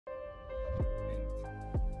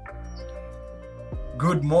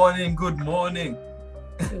Good morning, good morning.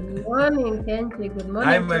 Good morning, Kenji. Good morning.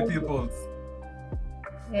 Hi, my peoples.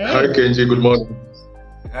 Hey. Hi, Kenji. Good morning.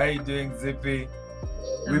 How are you doing, Zippy?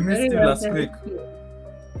 We I'm missed very you well, last thank week. you.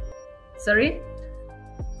 Sorry?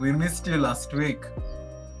 We missed you last week.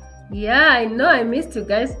 Yeah, I know I missed you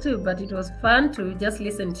guys too, but it was fun to just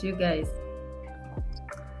listen to you guys.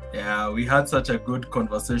 Yeah, we had such a good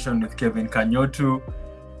conversation with Kevin Kanyotu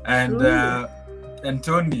and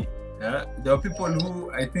Tony. Yeah, there were people who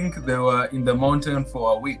I think they were in the mountain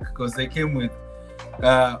for a week because they came with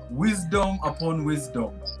wisdom upon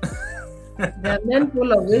wisdom. They're men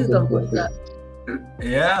full of wisdom for sure.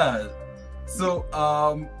 Yeah. So,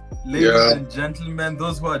 ladies and gentlemen,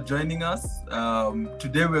 those who are joining us,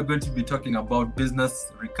 today we're going to be talking about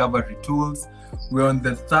business recovery tools. We're on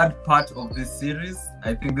the third part of this series.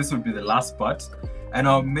 I think this will be the last part. And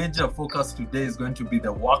our major focus today is going to be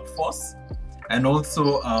the workforce and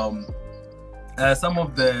also some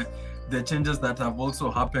of the changes that have also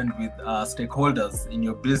happened with stakeholders in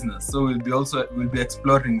your business. So we'll be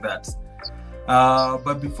exploring that.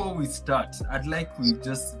 But before we start, I'd like to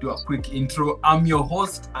just do a quick intro. I'm your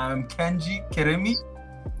host. I'm Kenji Keremi,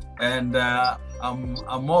 and I'm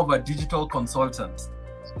more of a digital consultant.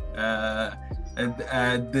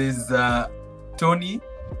 There's Tony,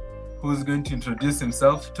 who's going to introduce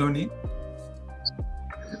himself. Tony.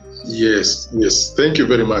 Yes. Thank you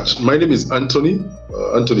very much. My name is Anthony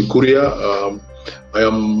Kuria. I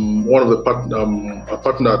am one of the a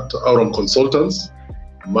partner at Aurum Consultants.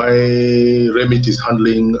 My remit is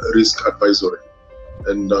handling risk advisory,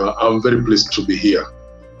 and I'm very pleased to be here.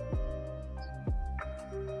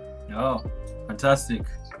 Oh, fantastic.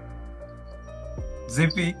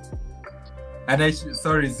 Zippy, and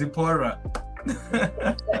Zipporah.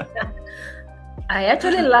 I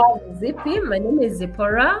actually love Zippy. My name is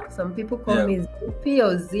Zipporah. Some people call me Zippy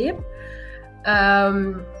or Zip.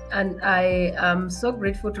 And I am so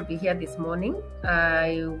grateful to be here this morning.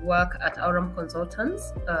 I work at Aurum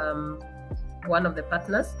Consultants, one of the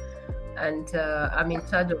partners, and I'm in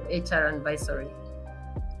charge of HR advisory.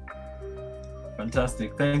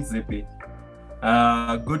 Fantastic. Thanks, Zippy.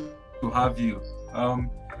 Good to have you.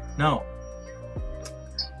 Now,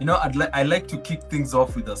 I like to kick things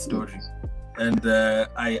off with a story. And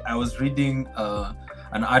I was reading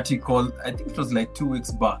an article, I think it was like 2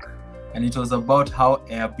 weeks back, and it was about how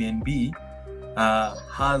Airbnb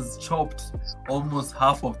has chopped almost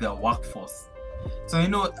half of their workforce. So,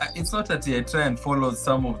 it's not that I try and follow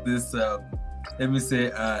some of this,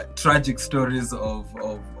 tragic stories of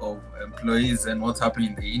employees and what's happening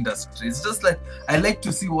in the industry. It's just like I like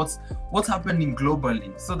to see what's happening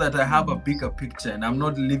globally so that I have a bigger picture and I'm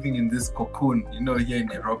not living in this cocoon, here in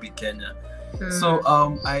Nairobi, Kenya. So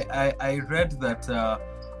I read that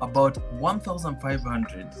about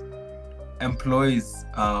 1,500 employees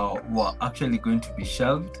were actually going to be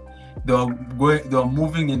shelved. They were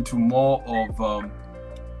moving into more of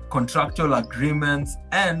contractual agreements,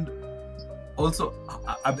 and also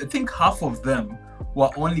I think half of them were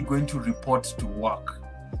only going to report to work.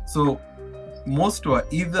 So most were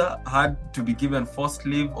either had to be given forced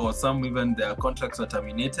leave, or some even their contracts were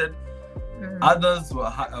terminated. Others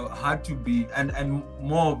had to be, and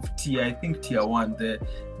more of tier 1,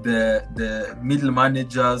 the middle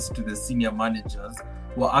managers to the senior managers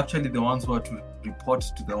were actually the ones who had to report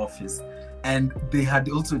to the office, and they had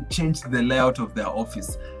also changed the layout of their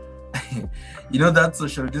office. That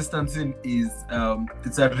social distancing is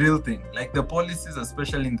it's a real thing. Like the policies,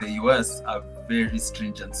 especially in the US, are very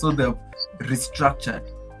stringent, so they've restructured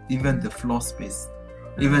even the floor space,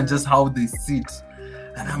 even just how they sit.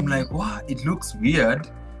 And I'm like, wow, it looks weird.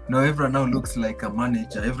 Everyone now looks like a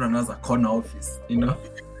manager. Everyone has a corner office,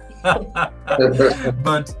 but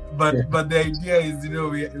the idea is,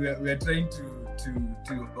 we're trying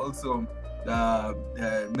to also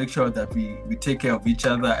make sure that we take care of each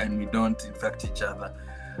other and we don't infect each other.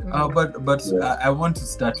 I want to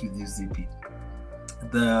start with you, Zippy.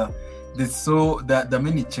 The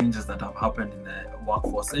many changes that have happened in the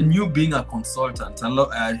workforce, and you being a consultant,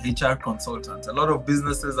 HR consultant, a lot of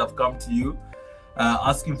businesses have come to you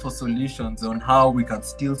asking for solutions on how we can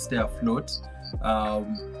still stay afloat.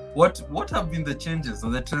 What have been the changes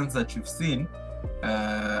or the trends that you've seen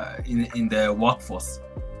in the workforce?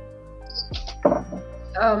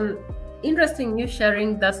 Interesting you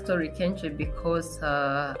sharing that story, Kenji, because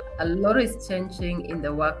a lot is changing in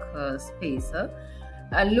the work space.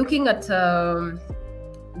 Looking at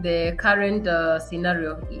the current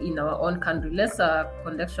scenario in our own country, let's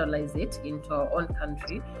contextualize it into our own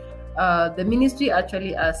country. The ministry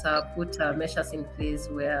actually has put measures in place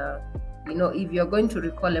where You know, if you're going to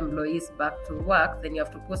recall employees back to work, then you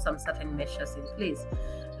have to put some certain measures in place.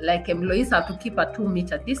 Like employees have to keep a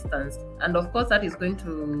 2-meter distance. And of course, that is going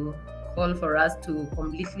to call for us to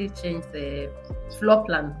completely change the floor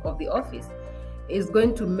plan of the office. It's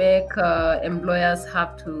going to make employers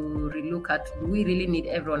have to relook at, do we really need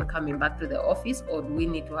everyone coming back to the office, or do we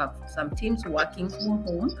need to have some teams working from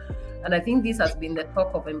home? And I think this has been the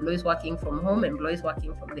talk of employees working from home, employees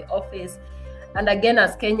working from the office. And again,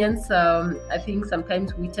 as Kenyans, I think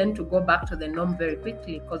sometimes we tend to go back to the norm very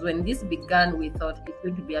quickly, because when this began, we thought it's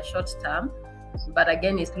going to be a short term, but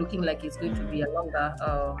again, it's looking like it's going to be a longer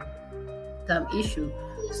term issue.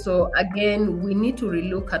 So again, we need to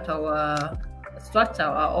relook at our structure,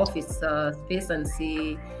 our office space, and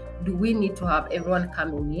see, do we need to have everyone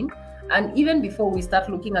coming in? And even before we start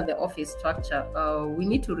looking at the office structure, we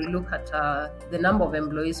need to relook at the number of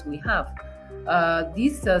employees we have.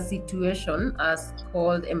 This situation has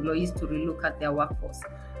called employees to relook at their workforce.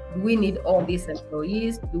 Do we need all these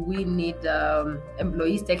employees? Do we need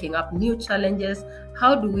employees taking up new challenges?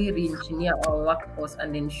 How do we re-engineer our workforce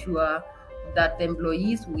and ensure that the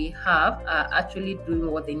employees we have are actually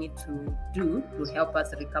doing what they need to do to help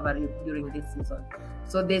us recover during this season?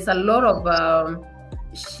 So there's a lot of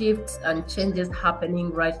shifts and changes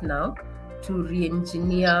happening right now to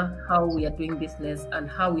re-engineer how we are doing business and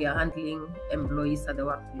how we are handling employees at the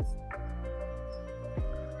workplace.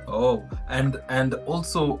 Oh, and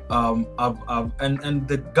also and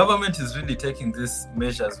the government is really taking these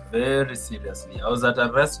measures very seriously. I was at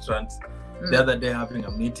a restaurant the other day having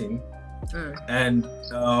a meeting, and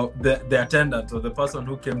the attendant, or the person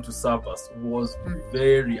who came to serve us, was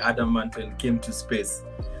very adamant when it came to space.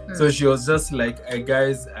 So she was just like, hey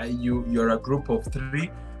guys, you're a group of 3.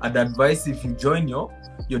 I'd advise if you join your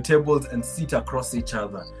tables and sit across each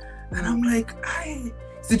other. And I'm like, hey,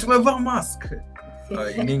 si tumevaa mask.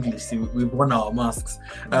 In English, we've worn our masks.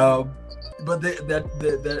 But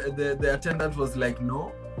the attendant was like,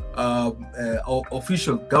 no,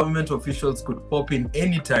 government officials could pop in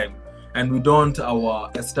anytime, and we don't want our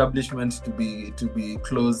establishment to be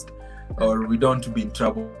closed, or we don't want to be in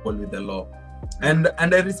trouble with the law. And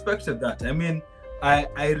I respected that. I mean,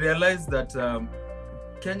 I realized that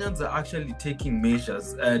Kenyans are actually taking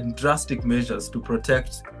measures and drastic measures to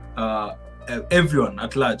protect everyone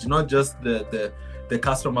at large, not just the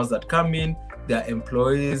customers that come in, their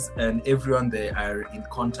employees, and everyone they are in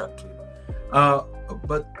contact with.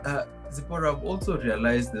 But Zipporah, I've also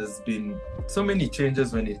realized there's been so many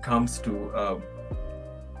changes when it comes to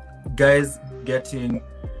guys getting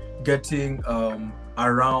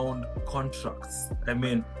around contracts. I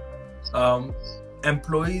mean,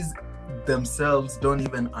 employees themselves don't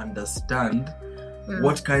even understand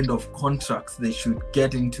what kind of contracts they should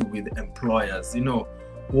get into with employers. You know,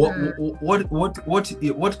 what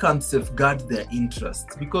can safeguard their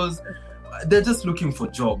interests, because they're just looking for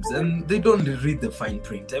jobs and they don't read the fine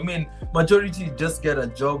print. I mean, majority just get a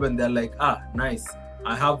job and they're like, nice,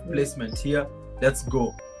 I have placement here, let's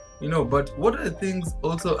go. You know, but what are the things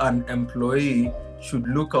also an employee should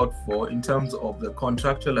look out for in terms of the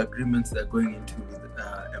contractual agreements they're going into with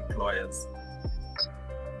employers?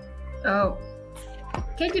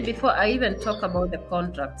 Katie, before I even talk about the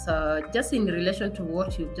contracts, just in relation to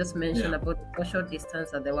what you've just mentioned about the social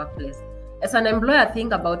distance at the workplace, as an employer,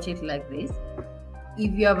 think about it like this.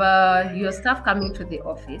 If you have your staff coming to the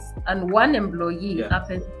office and one employee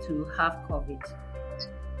happens to have COVID,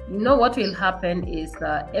 you know what will happen is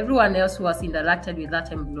everyone else who has interacted with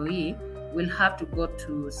that employee will have to go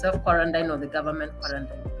to self-quarantine or the government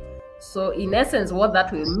quarantine. So in essence, what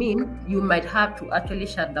that will mean, you might have to actually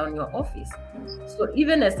shut down your office. So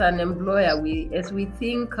even as an employer, as we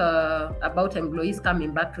think about employees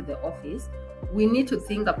coming back to the office, we need to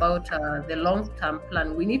think about the long-term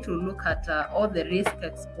plan. We need to look at all the risk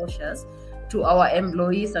exposures to our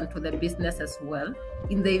employees and to the business as well.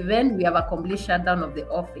 In the event we have a complete shutdown of the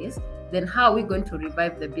office, then how are we going to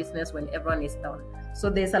revive the business when everyone is down? So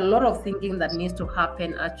there's a lot of thinking that needs to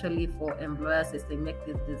happen actually for employers as they make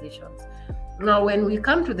these decisions. Now, when we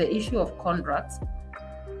come to the issue of contracts,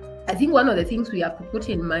 I think one of the things we have to put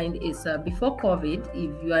in mind is before COVID,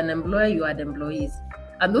 if you are an employer, you had employees,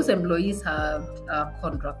 and those employees have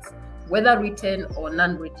contracts, whether written or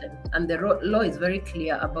non-written, and the law is very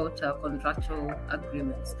clear about contractual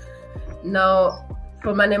agreements. Now,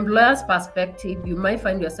 from an employer's perspective, you might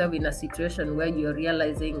find yourself in a situation where you're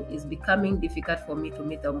realizing it's becoming difficult for me to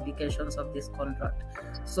meet the obligations of this contract.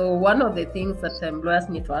 So one of the things that employers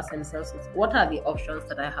need to ask themselves is, what are the options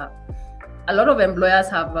that I have? A lot of employers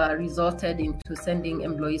have resorted into sending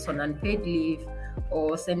employees on unpaid leave,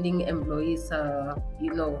 or sending employees, on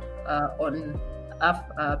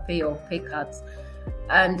pay or pay cuts.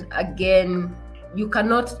 And again, you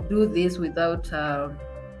cannot do this without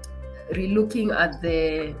relooking at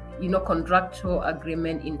the contractual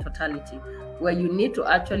agreement in totality, where you need to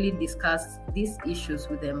actually discuss these issues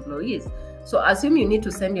with the employees. So assume you need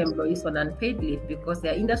to send your employees on unpaid leave because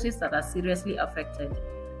there are industries that are seriously affected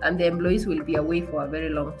and the employees will be away for a very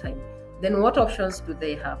long time. Then what options do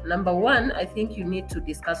they have? Number one, I think you need to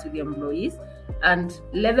discuss with the employees and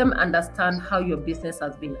let them understand how your business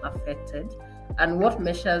has been affected and what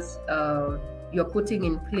measures you're putting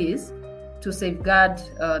in place to safeguard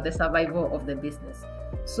the survival of the business.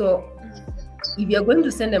 So if you're going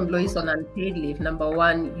to send employees on unpaid leave, number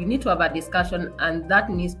one, you need to have a discussion, and that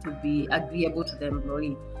needs to be agreeable to the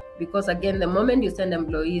employee. Because again, the moment you send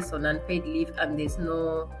employees on unpaid leave and there's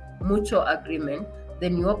no mutual agreement,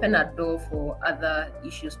 then you open a door for other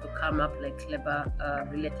issues to come up, like labor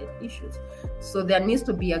related issues. So there needs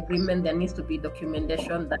to be agreement, there needs to be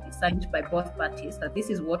documentation that is signed by both parties that this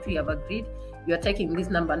is what we have agreed. You are taking this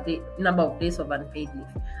number of days of unpaid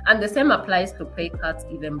leave. And the same applies to pay cuts.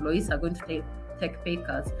 If employees are going to take pay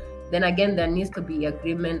cuts, then again, there needs to be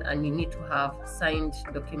agreement and you need to have signed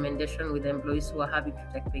documentation with employees who are happy to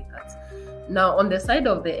take pay cuts. Now, on the side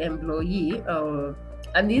of the employee,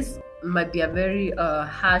 and this might be a very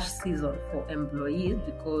harsh season for employees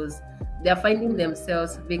because they're finding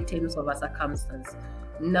themselves victims of a circumstance.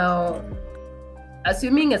 Now,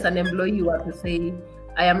 assuming as an employee you are to say,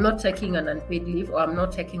 I am not taking an unpaid leave or I'm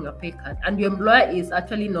not taking a pay cut, and your employer is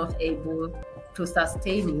actually not able to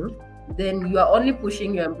sustain you, then you are only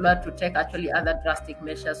pushing your employer to take actually other drastic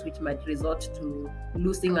measures which might result to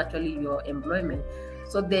losing actually your employment.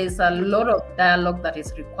 So there's a lot of dialogue that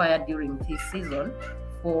is required during this season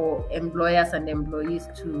for employers and employees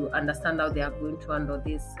to understand how they are going to handle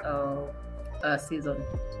this season.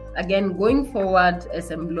 Again, going forward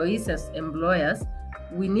as employees, as employers,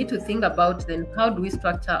 we need to think about then how do we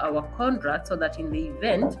structure our contract so that in the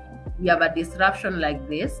event we have a disruption like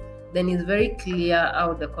this, then it's very clear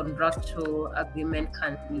how the contractual agreement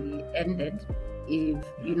can be ended if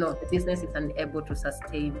the business is unable to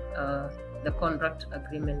sustain the contract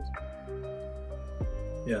agreement.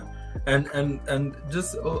 Yeah, and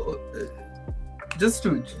just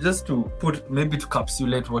to put, maybe to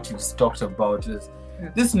capsulate what you've talked about, is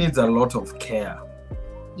this needs a lot of care.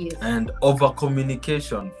 Yes. And over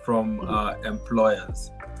communication from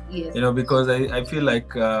employers. Yes. Because I feel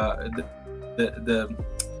like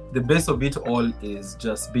the base of it all is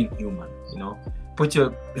just being human.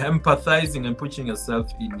 Empathizing and putting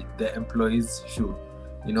yourself in the employee's shoe.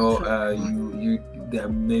 There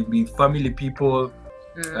may be family people,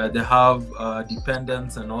 they have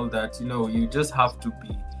dependents and all that. You just have to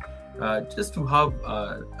be just to have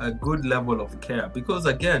a good level of care, because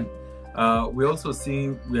again, we also see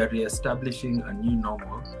we are re-establishing a new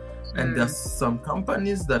normal, and there's some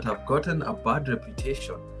companies that have gotten a bad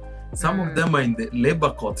reputation. Some of them are in the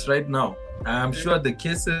labor courts right now. I'm sure the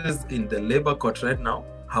cases in the labor court right now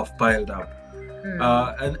have piled up.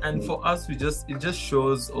 And for us, it just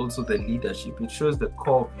shows also the leadership. It shows the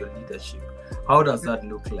core of your leadership. How does that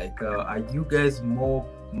look like? Are you guys more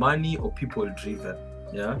money or people driven?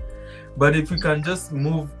 Yeah. But if we can just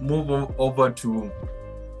move over to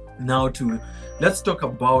let's talk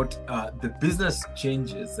about the business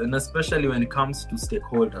changes, and especially when it comes to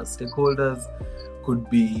stakeholders. Stakeholders could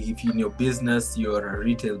be, if in your business, you're a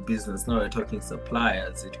retail business, now we're talking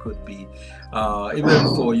suppliers. It could be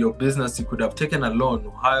even for your business, you could have taken a loan.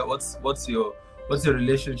 What's your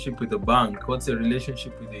relationship with the bank? What's your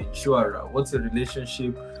relationship with the insurer? What's your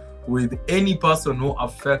relationship with any person who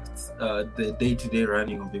affects the day-to-day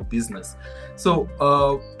running of your business? So,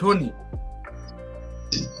 Tony.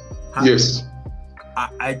 Yes.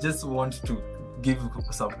 I just want to give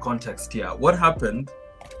some context here. What happened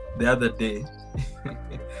the other day,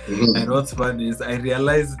 and what's funny is I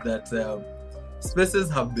realized that spaces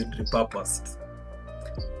have been repurposed.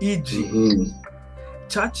 E.g.,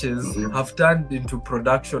 churches have turned into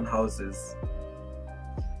production houses.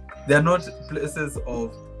 They're not places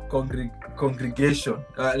of congregation.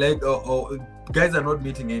 Or guys are not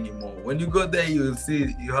meeting anymore. When you go there, you will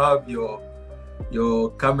see you have your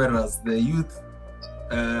cameras, the youth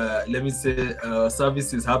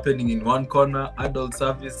service is happening in one corner, adult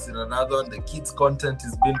service in another one, the kids content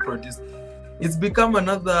is being produced. It's become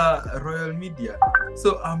another royal media.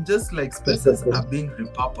 So I'm just like, spaces are being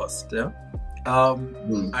repurposed.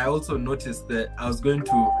 I also noticed that I was going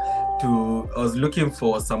I was looking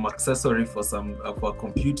for some accessory for a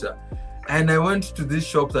computer, and I went to this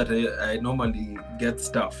shop that I normally get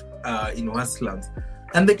stuff in Westlands,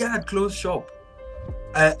 and the guy had closed shop.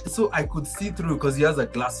 So I could see through, because he has a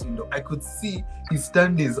glass window. I could see he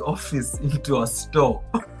turned his office into a store.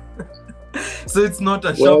 So it's not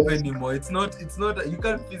a shop anymore. It's not. You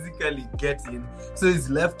can't physically get in. So he's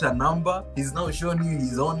left a number. He's now showing you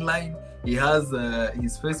he's online. He has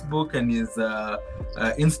his Facebook and his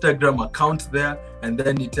Instagram account there, and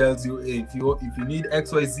then he tells you, hey, if you need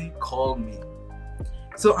XYZ, call me.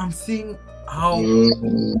 So I'm seeing how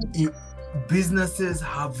businesses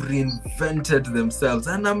have reinvented themselves,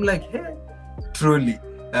 and I'm like, hey, truly,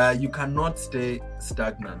 you cannot stay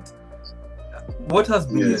stagnant. What has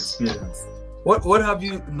been your experience? What have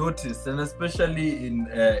you noticed, and especially in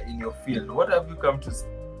your field, what have you come to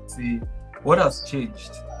see? What has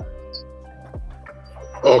changed?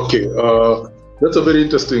 Okay, that's a very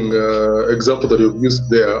interesting example that you've used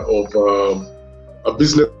there of a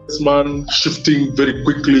businessman shifting very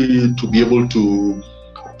quickly to be able to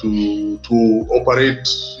operate,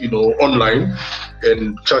 online,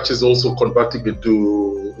 and churches also converting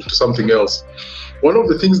into something else. One of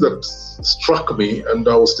the things that struck me, and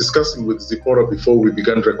I was discussing with Zipporah before we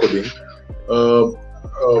began recording, I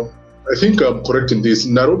think I'm correct in this.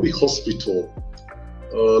 Nairobi Hospital,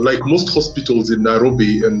 like most hospitals in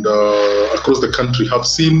Nairobi and across the country, have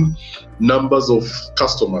seen numbers of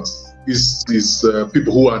customers, these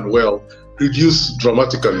people who are unwell, reduce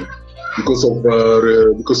dramatically because of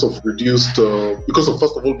first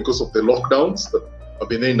of all because of the lockdowns that have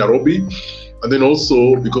been in Nairobi, and then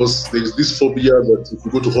also because there is this phobia that if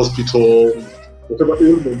you go to hospital, whatever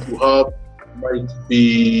ailment you have might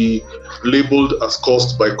be labeled as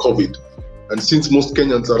caused by COVID. And since most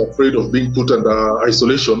Kenyans are afraid of being put under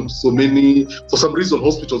isolation, for some reason,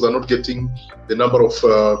 hospitals are not getting the number of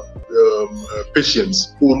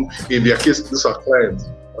patients whom, in their case, these are clients,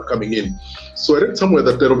 are coming in. So I read somewhere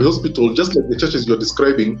that Nairobi Hospital, just like the churches you're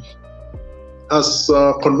describing, is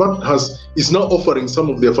now offering some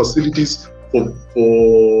of their facilities for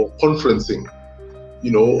conferencing.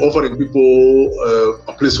 Offering people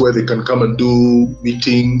a place where they can come and do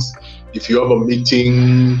meetings. If you have a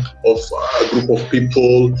meeting of a group of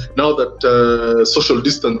people, now that social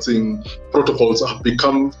distancing protocols have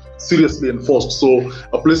become seriously enforced, so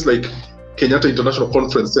a place like Kenyatta International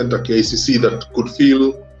Conference Center, KICC, that could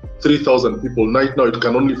fill 3,000 people, right now it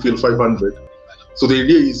can only fill 500. So the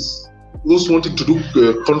idea is those wanting to do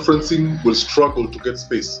conferencing will struggle to get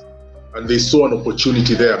space, and they saw an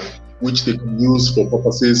opportunity there which they can use for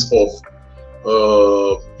purposes of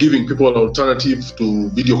giving people an alternative to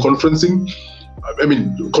video conferencing,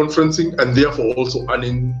 and therefore also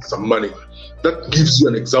earning some money. That gives you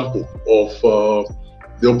an example of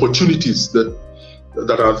the opportunities that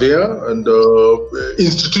are there, and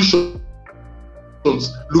institutions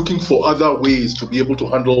looking for other ways to be able to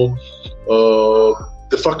handle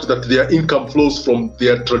the fact that their income flows from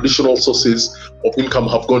their traditional sources of income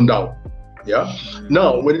have gone down. Yeah.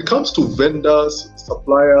 Now, when it comes to vendors,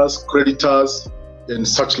 suppliers, creditors, and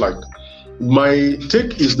such like, my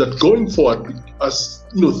take is that going forward, as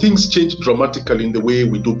things change dramatically in the way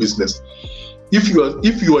we do business. If you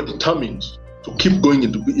are determined to keep going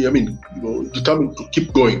determined to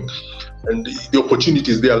keep going, and the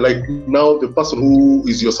opportunity is there. Like now, the person who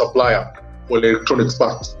is your supplier for electronics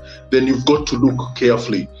parts, then you've got to look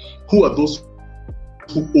carefully. Who are those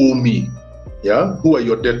who owe me? Yeah. Who are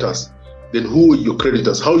your debtors? Then who are your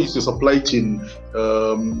creditors? How is your supply chain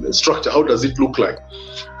structure? How does it look like?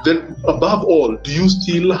 Then above all, do you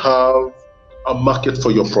still have a market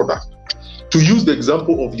for your product? To use the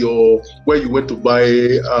example of where you went to buy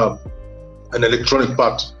an electronic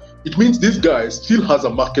part, it means this guy still has a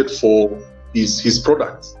market for his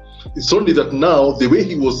products. It's only that now the way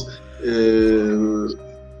he was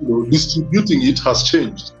distributing it has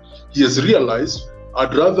changed. He has realized,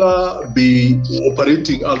 I'd rather reach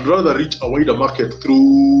a wider market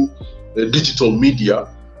through digital media,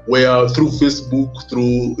 where through Facebook,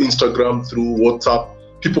 through Instagram, through WhatsApp,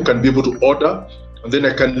 people can be able to order, and then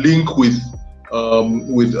I can link with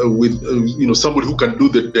somebody who can do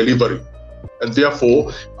the delivery, and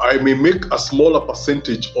therefore I may make a smaller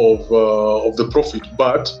percentage of the profit,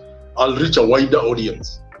 but I'll reach a wider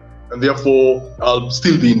audience, and therefore I'll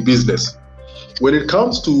still be in business. When it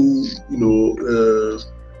comes to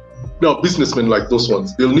now businessmen like those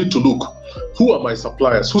ones, they'll need to look, who are my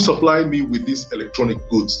suppliers? Who supply me with these electronic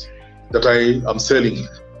goods that I am selling?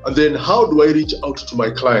 And then how do I reach out to my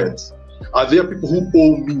clients? Are there people who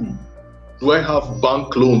owe me? Do I have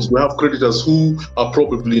bank loans? Do I have creditors who are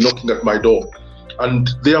probably knocking at my door? And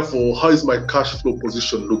therefore, how is my cash flow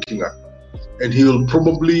position looking at? And he or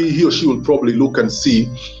she will probably look and see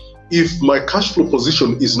if my cash flow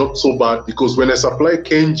position is not so bad, because when I supply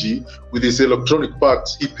Kenji with his electronic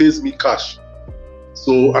parts, he pays me cash.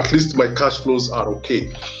 So at least my cash flows are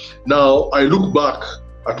okay. Now I look back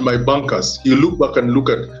at my bankers. You look back and look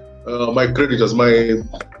at my creditors, my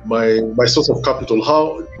source of capital.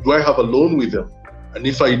 How do I have a loan with them? And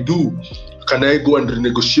if I do, can I go and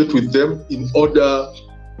renegotiate with them in order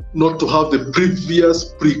not to have the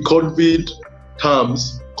previous pre-COVID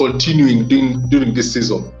terms continuing during this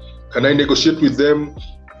season? Can I negotiate with them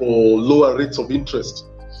for lower rates of interest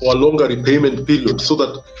or a longer repayment period so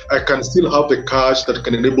that I can still have the cash that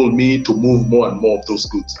can enable me to move more and more of those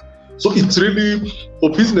goods? So it's really, for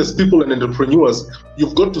business people and entrepreneurs,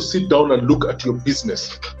 you've got to sit down and look at your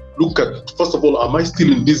business. Look at, first of all, am I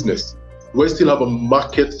still in business? Do I still have a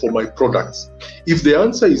market for my products? If the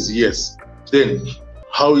answer is yes, then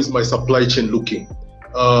how is my supply chain looking?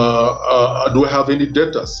 Do I have any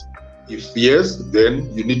debtors? If yes,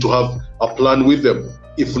 then you need to have a plan with them.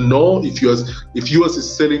 If no, if yours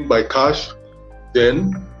is selling by cash,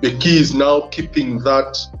 then the key is now keeping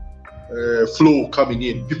that flow coming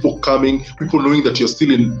in. People knowing that you're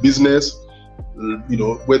still in business,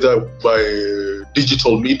 whether by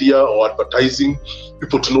digital media or advertising,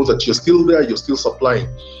 people to know that you're still there, you're still supplying.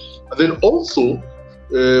 And then also,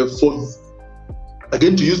 to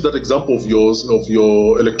use that example of yours, of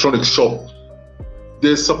your electronic shop,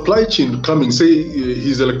 the supply chain coming, say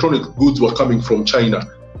his electronic goods were coming from China.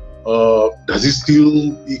 Can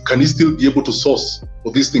he still be able to source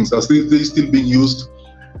for these things? Are they still being used?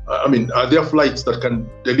 Are there flights that can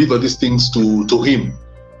deliver these things to him?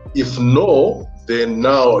 If no, then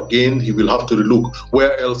now again, he will have to look,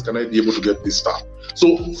 where else can I be able to get this stuff?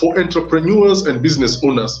 So for entrepreneurs and business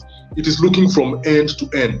owners, it is looking from end to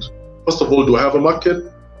end. First of all, do I have a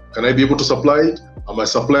market? Can I be able to supply it? Are my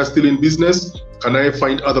suppliers still in business? Can I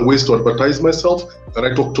find other ways to advertise myself? Can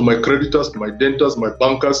I talk to my creditors, my debtors, my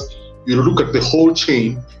bankers? You look at the whole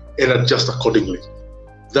chain and adjust accordingly.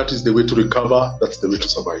 That is the way to recover. That's the way to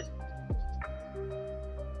survive.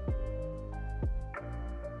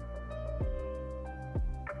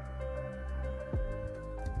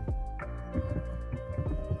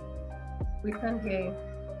 We can't hear you.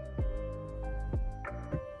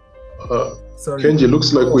 Sorry. Kenji,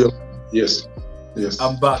 looks like we are. Yes.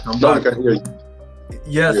 I'm back. Now I can hear you.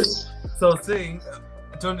 Yes. So saying,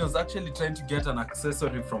 Tony was actually trying to get an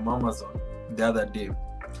accessory from Amazon the other day.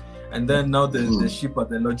 And then now the shipper,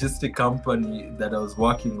 the logistic company that I was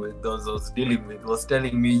working with, those I was dealing with, was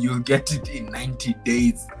telling me you'll get it in 90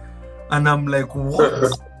 days. And I'm like,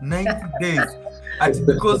 what? 90 days?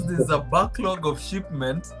 Because there's a backlog of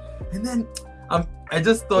shipment. And then I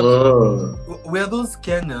just thought, we're those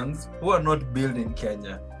Kenyans who are not built in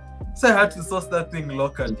Kenya. So I had to source that thing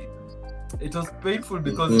locally. It was painful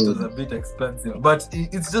because it was a bit expensive. But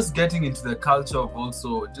it's just getting into the culture of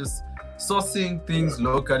also just sourcing things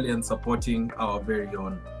locally and supporting our very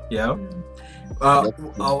own. Yeah.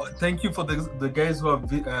 Thank you for the guys who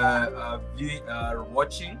are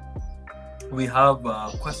watching. We have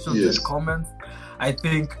questions and comments. I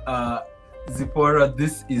think Zipporah,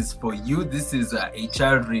 this is for you. This is a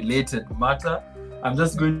HR-related matter. I'm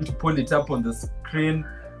just going to pull it up on the screen.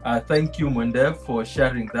 Thank you, Mwende, for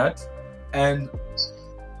sharing that. And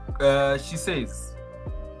she says,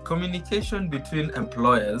 communication between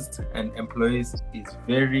employers and employees is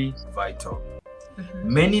very vital.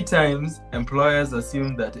 Many times, employers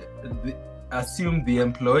assume the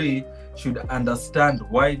employee should understand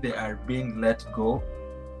why they are being let go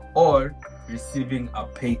or receiving a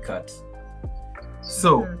pay cut.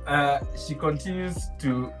 So she continues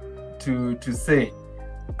to say,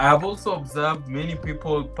 I have also observed many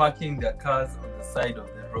people parking their cars on the side of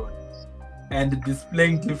the road and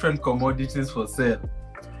displaying different commodities for sale.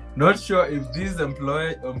 Not sure if these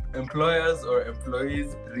employers or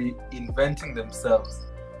employees reinventing themselves,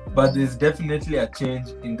 but there's definitely a change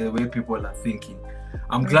in the way people are thinking.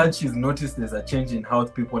 I'm glad she's noticed there's a change in how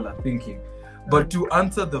people are thinking. But to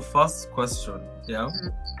answer the first question, there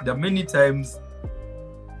are many times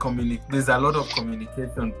there's a lot of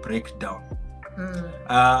communication breakdown.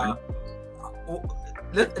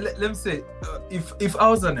 Let me say, if I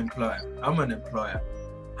was an employer, I'm an employer.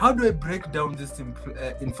 How do I break down this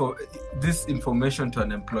information to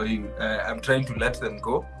an employee? I'm trying to let them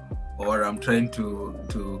go, or I'm trying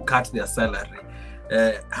to cut their salary.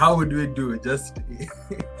 How would we do it? Just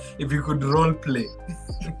if you could role play.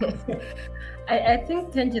 I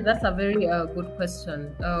think, Kenji, that's a very good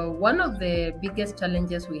question. One of the biggest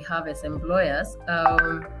challenges we have as employers,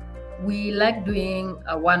 we like doing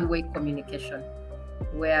a one-way communication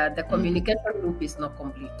where the communication loop is not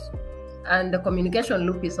complete. And the communication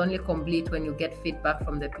loop is only complete when you get feedback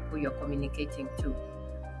from the people you're communicating to.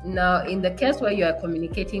 Now, in the case where you are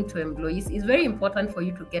communicating to employees, it's very important for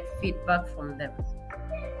you to get feedback from them.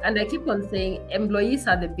 And I keep on saying employees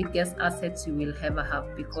are the biggest assets you will ever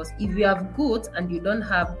have, because if you have goods and you don't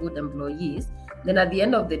have good employees, then at the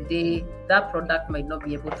end of the day, that product might not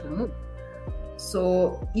be able to move.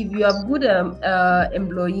 So if you have good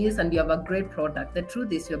employees and you have a great product, the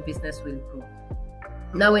truth is your business will grow.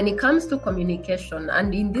 Now, when it comes to communication,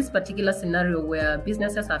 and in this particular scenario where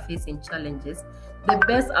businesses are facing challenges, the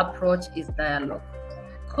best approach is dialogue.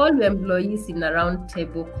 Call your employees in a round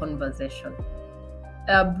table conversation.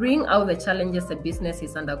 Bring out the challenges the business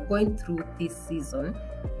is undergoing through this season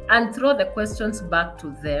and throw the questions back to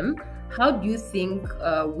them. How do you think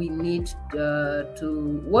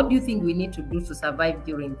what do you think we need to do to survive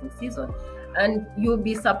during the season? And you'll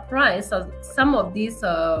be surprised as some of these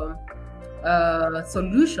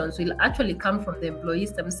solutions will actually come from the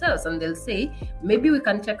employees themselves, and they'll say, maybe we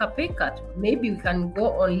can take a pay cut, maybe we can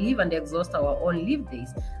go on leave and exhaust our own leave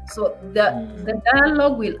days. So the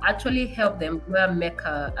dialogue will actually help the employer make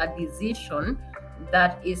a decision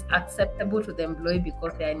that is acceptable to the employee,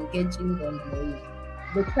 because they're engaging the employee.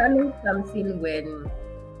 The challenge comes in when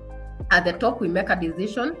at the top we make a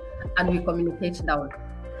decision and we communicate down,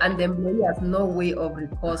 and the employee has no way of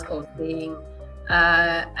recourse of saying,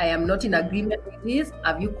 I am not in agreement with this.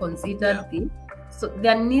 Have you considered this? So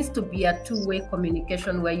there needs to be a two-way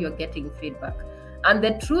communication where you're getting feedback. And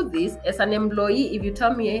the truth is, as an employee, if you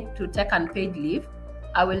tell me to take unpaid leave,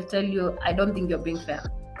 I will tell you, I don't think you're being fair.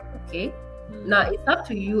 Okay? Now, it's up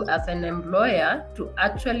to you as an employer to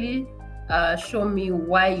actually show me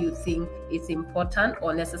why you think it's important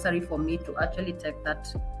or necessary for me to actually take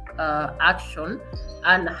that action,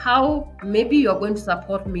 and how maybe you're going to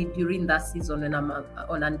support me during that season when I'm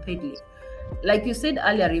on unpaid leave. Like you said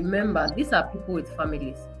earlier, remember, these are people with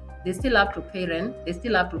families. They still have to pay rent, they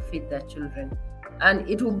still have to feed their children. And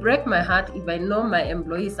it will break my heart if I know my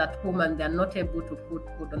employees at home and they're not able to put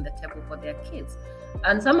food on the table for their kids.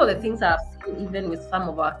 And some of the things I've seen, even with some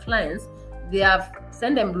of our clients, they have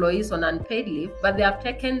sent employees on unpaid leave, but they have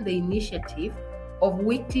taken the initiative of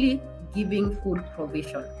weekly giving food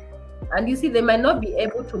provision. And you see, they might not be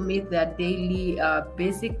able to meet their daily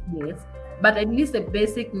basic needs, but at least the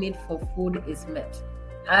basic need for food is met.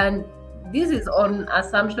 And this is on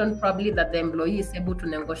assumption probably that the employee is able to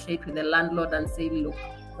negotiate with the landlord and say, look,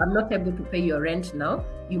 I'm not able to pay your rent now.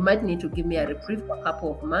 You might need to give me a reprieve for a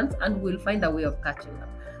couple of months and we'll find a way of catching up.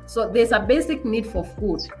 So there's a basic need for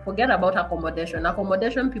food. Forget about accommodation.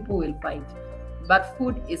 Accommodation people will find. But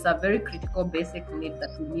food is a very critical basic need that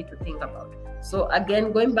we need to think about. So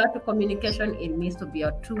again, going back to communication, it needs to be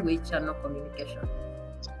a two-way channel communication.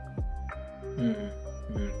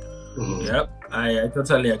 Yep, I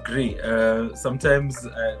totally agree. Sometimes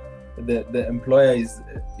the employer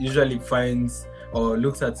usually finds or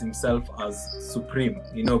looks at himself as supreme,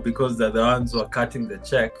 because they're the ones who are cutting the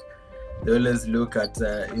check. They always look at,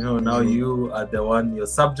 now you are the one, you're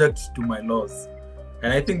subject to my laws.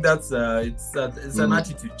 And I think that's it's an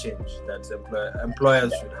attitude change that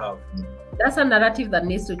employers should have. That's a narrative that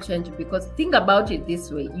needs to change, because think about it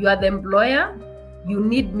this way. You are the employer, you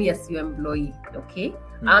need me as your employee, okay?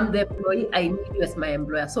 I'm the employee, I need you as my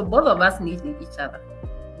employer. So both of us need each other.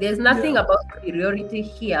 There's nothing about superiority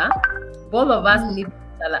here. Both of us need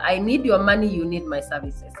each other. I need your money, you need my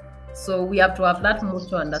services. So we have to have that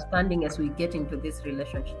mutual understanding as we get into this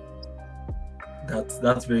relationship.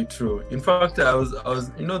 That's very true. In fact, I was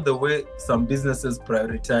the way some businesses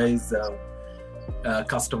prioritize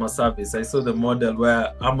customer service. I saw the model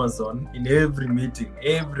where Amazon, in every meeting,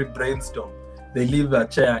 every brainstorm, they leave a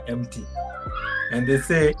chair empty, and they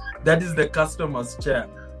say that is the customer's chair.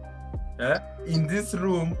 In this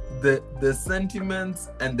room, the sentiments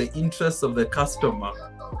and the interests of the customer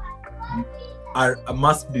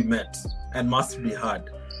must be met and must be heard.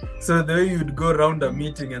 So the way you'd go around a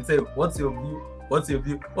meeting and say, what's your view? What's your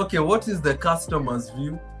view? Okay, what is the customer's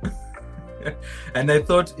view? And I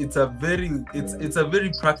thought it's a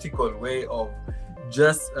very practical way of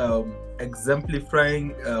just exemplifying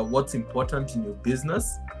what's important in your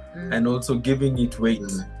business and also giving it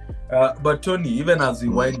weight. But Tony, even as we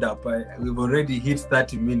wind up, we've already hit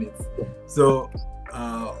 30 minutes. So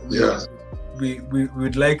we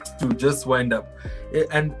would like to just wind up.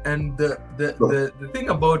 And the thing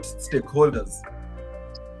about stakeholders,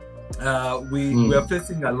 we are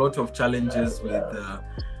facing a lot of challenges with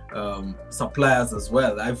suppliers as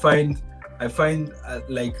well. I find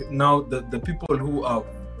like now the people who have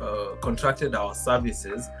contracted our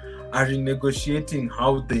services are renegotiating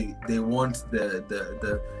how they want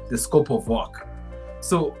the scope of work.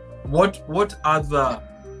 So what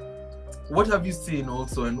have you seen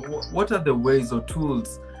also, and what are the ways or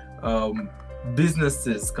tools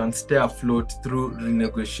businesses can stay afloat through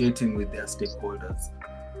renegotiating with their stakeholders?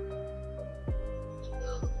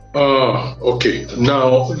 Okay.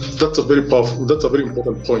 Now that's a very powerful. That's a very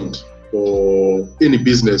important point for any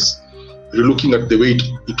business. You're looking at the way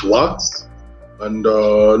it works, and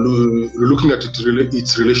looking at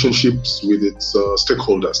its relationships with its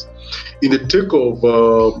stakeholders. In the take of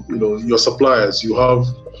your suppliers, you have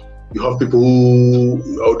people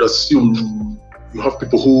who, I would assume, you have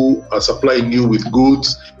people who are supplying you with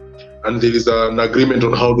goods, and there is an agreement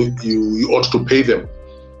on how you ought to pay them.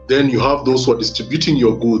 Then you have those who are distributing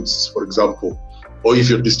your goods, for example, or if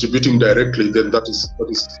you're distributing directly, then that's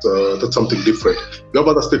something different. You have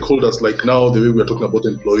other stakeholders, like now the way we are talking about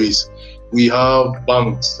employees. We have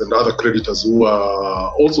banks and other creditors who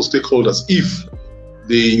are also stakeholders if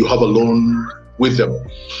you have a loan with them.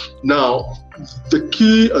 Now, the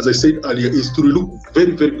key, as I said earlier, is to look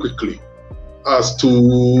very, very quickly as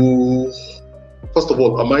to, first of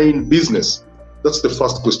all, am I in business? That's the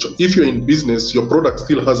first question. If you're in business, your product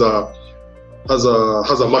still has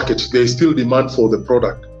a market. There is still demand for the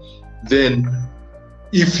product. Then,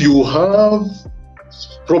 if you have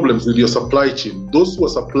problems with your supply chain, those who are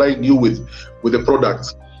supplying you with the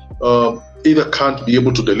products either can't be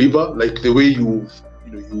able to deliver, like the way you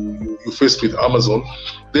faced with Amazon.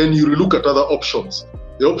 Then you look at other options.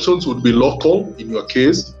 The options would be local in your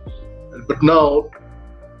case, but now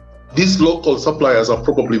these local suppliers are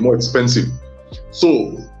probably more expensive.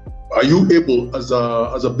 So, are you able as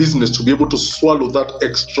a business to be able to swallow that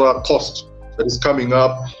extra cost that is coming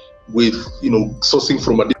up with sourcing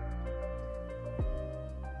from a?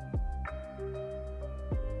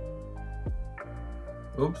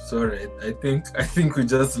 Oops, sorry. I think we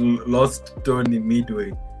just lost Tony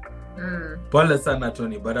midway. Pole sana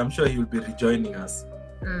Tony, but I'm sure he'll be rejoining us.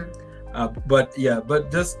 But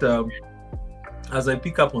just as I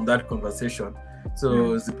pick up on that conversation.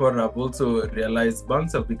 So Zipporah, I've also realized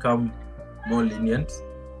banks have become more lenient.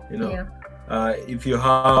 If you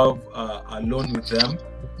have a loan with them,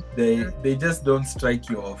 they just don't strike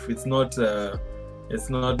you off. It's not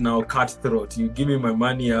now cutthroat. You give me my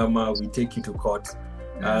money, we take you to court.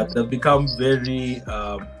 They've become very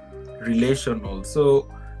relational. So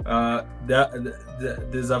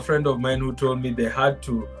there's a friend of mine who told me they had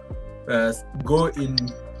to go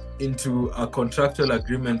into a contractual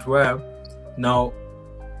agreement where now,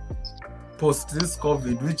 post this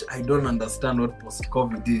COVID, which I don't understand what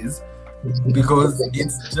post-COVID is, because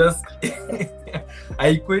it's just, I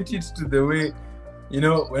equate it to the way,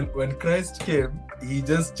 when Christ came, he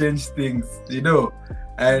just changed things,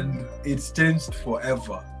 and it's changed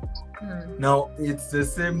forever. Now, it's the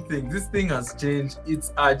same thing. This thing has changed.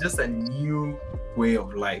 It's just a new way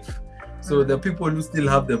of life. So the people who still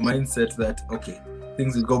have the mindset that, okay,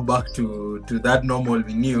 things will go back to that normal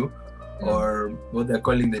we knew, or what they're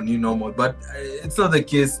calling the new normal, but it's not the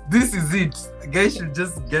case. This is it. The guys should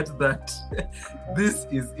just get that. This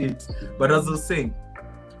is it. But as I was saying,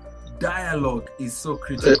 dialogue is so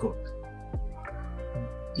critical.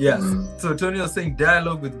 Yes. So Tony was saying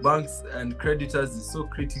dialogue with banks and creditors is so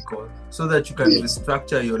critical, so that you can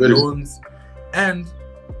restructure your loans, and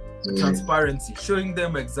transparency, showing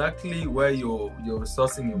them exactly where you're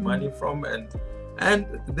sourcing your money from, and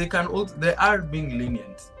they are being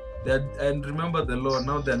lenient. And remember the law,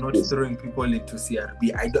 now they're not throwing people into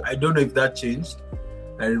CRB. I don't know if that changed.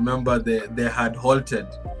 I remember they had halted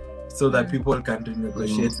so that people can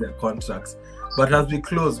renegotiate their contracts. But as we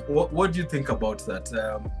close, what do you think about that?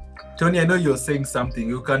 Tony, I know you're saying something.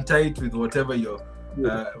 You can tie it with whatever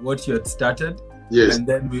what you had started. Yes. And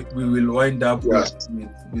then we will wind up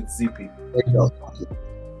with Zippy.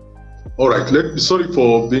 All right. Sorry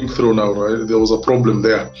for being thrown out. Right? There was a problem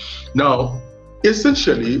there. Now,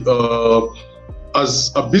 essentially,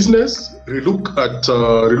 as a business, look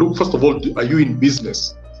first of all, are you in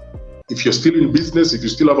business? If you're still in business, if you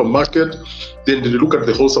still have a market, then look at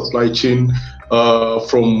the whole supply chain,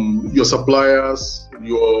 from your suppliers,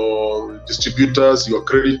 your distributors, your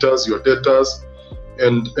creditors, your debtors,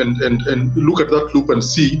 and look at that loop and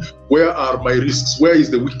see where are my risks, where is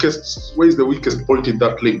the weakest point in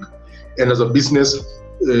that link, and as a business,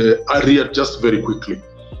 I readjust very quickly.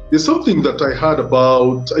 There's something that I heard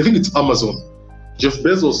about, I think it's Amazon. Jeff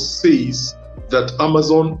Bezos says that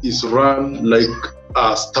Amazon is run like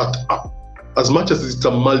a startup. As much as it's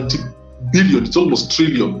a multi-billion, it's almost $1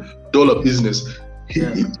 trillion business.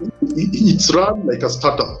 It's run like a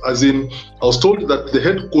startup. As in, I was told that the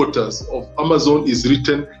headquarters of Amazon is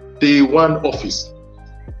written day one office.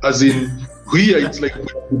 As in, here it's like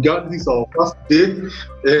we began this our first day,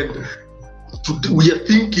 and we are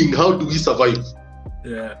thinking, how do we survive?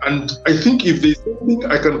 Yeah. And I think if there's something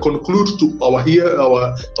I can conclude to our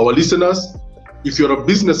listeners, if you're a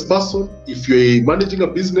business person, if you're managing a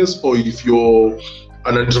business, or if you're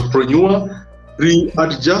an entrepreneur,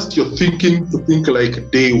 readjust your thinking to think like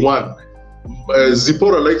day one.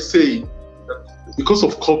 Zipporah likes saying that because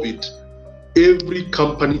of COVID, every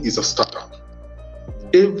company is a startup.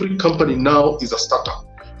 Every company now is a startup.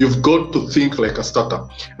 You've got to think like a startup.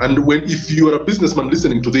 And if you are a businessman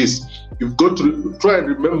listening to this, you've got to try and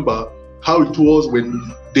remember how it was when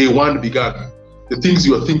day one began. The things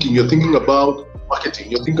you're thinking about marketing,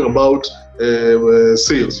 you're thinking about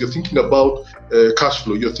sales, you're thinking about cash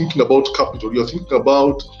flow, you're thinking about capital, you're thinking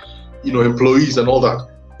about employees and all that.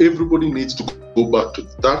 Everybody needs to go back to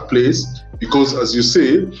that place because, as you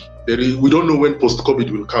say, we don't know when post-COVID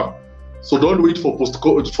will come. So don't wait for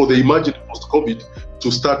the imagined post-COVID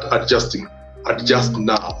to start adjusting. Adjust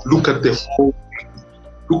now. Look at the whole thing.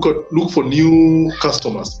 Look for new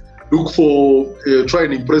customers. Look for try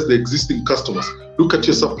and impress the existing customers. Look at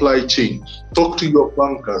your supply chain. Talk to your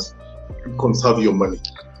bankers. And conserve your money.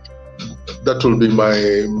 That will be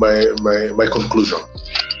my conclusion.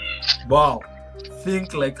 Wow.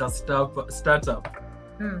 Think like a startup.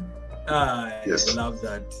 Yes. I love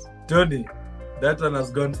that. Tony, that one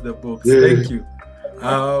has gone to the books. Yeah. Thank you.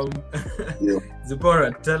 Yeah.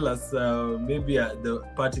 Zipporah, tell us maybe the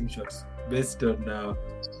parting shots based on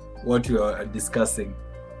what you are discussing.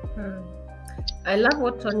 I love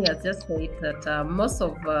what Tony has just said, that most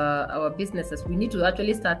of our businesses, we need to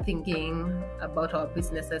actually start thinking about our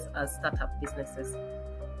businesses as startup businesses.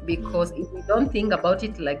 Because if we don't think about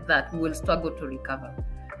it like that, we will struggle to recover.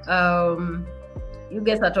 You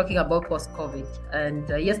guys are talking about post-COVID, and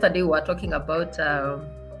yesterday we were talking about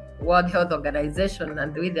World Health Organization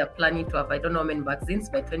and the way they're planning to have, I don't know how many vaccines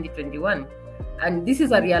by 2021. And this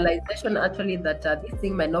is a realization actually that this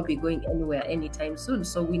thing might not be going anywhere anytime soon.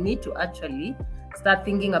 So we need to actually start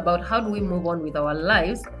thinking about how do we move on with our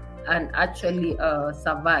lives and actually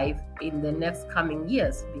survive in the next coming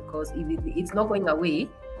years. Because if it's not going away,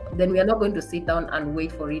 then we are not going to sit down and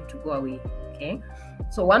wait for it to go away. Okay.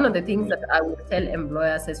 So one of the things that I would tell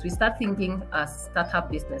employers is we start thinking as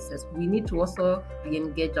startup businesses, we need to also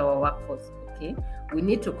re-engage our workforce. Okay. We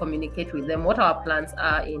need to communicate with them what our plans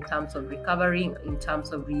are in terms of recovering, in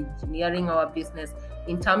terms of re-engineering our business,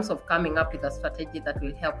 in terms of coming up with a strategy that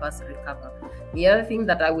will help us recover. The other thing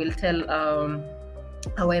that I will tell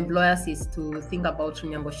our employers is to think about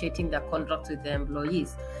renegotiating their contracts with their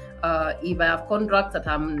employees. If I have contracts that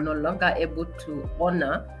I'm no longer able to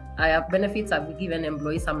honor, I have benefits I've given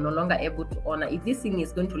employees I'm no longer able to honor. If this thing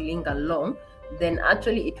is going to linger long, then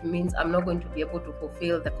actually it means I'm not going to be able to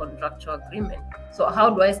fulfill the contractual agreement. So how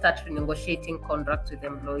do I start renegotiating contracts with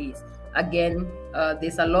employees? Again,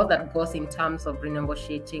 there's a lot that goes in terms of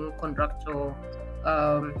renegotiating contractual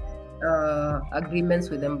agreements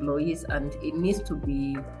with employees, and it needs to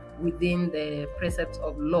be within the precepts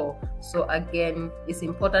of law. So again, it's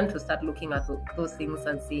important to start looking at those things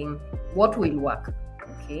and seeing what will work.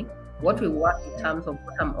 Okay, what will work in terms of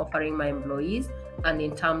what I'm offering my employees and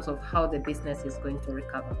in terms of how the business is going to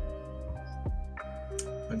recover.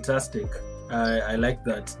 Fantastic. I like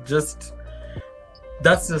that.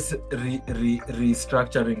 That's just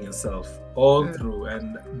restructuring yourself all through,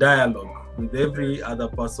 and dialogue with every other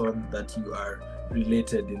person that you are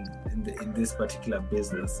related in this particular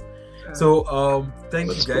business. So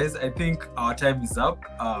thank you guys. I think our time is up.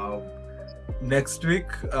 Next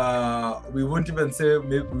week we won't even say,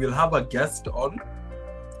 maybe we'll have a guest on,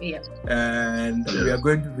 and we are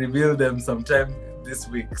going to reveal them sometime this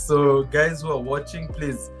week. So guys who are watching,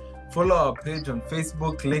 please follow our page on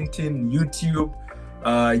Facebook, LinkedIn, YouTube.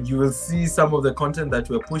 You will see some of the content that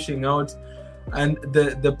we're pushing out, and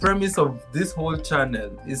the premise of this whole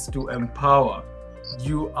channel is to empower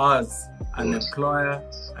you as an employer,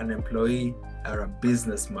 an employee, or a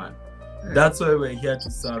businessman. That's why we're here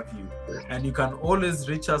to serve you. And you can always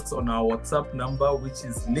reach us on our WhatsApp number, which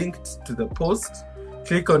is linked to the post.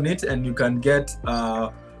 Click on it and you can get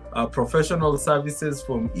professional services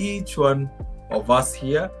from each one of us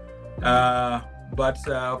here. But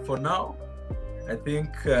for now, I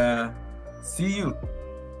think see you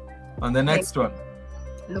on the next one.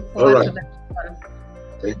 Look forward to that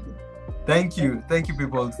one. Thank you. Thank you,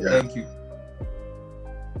 people. Thank you.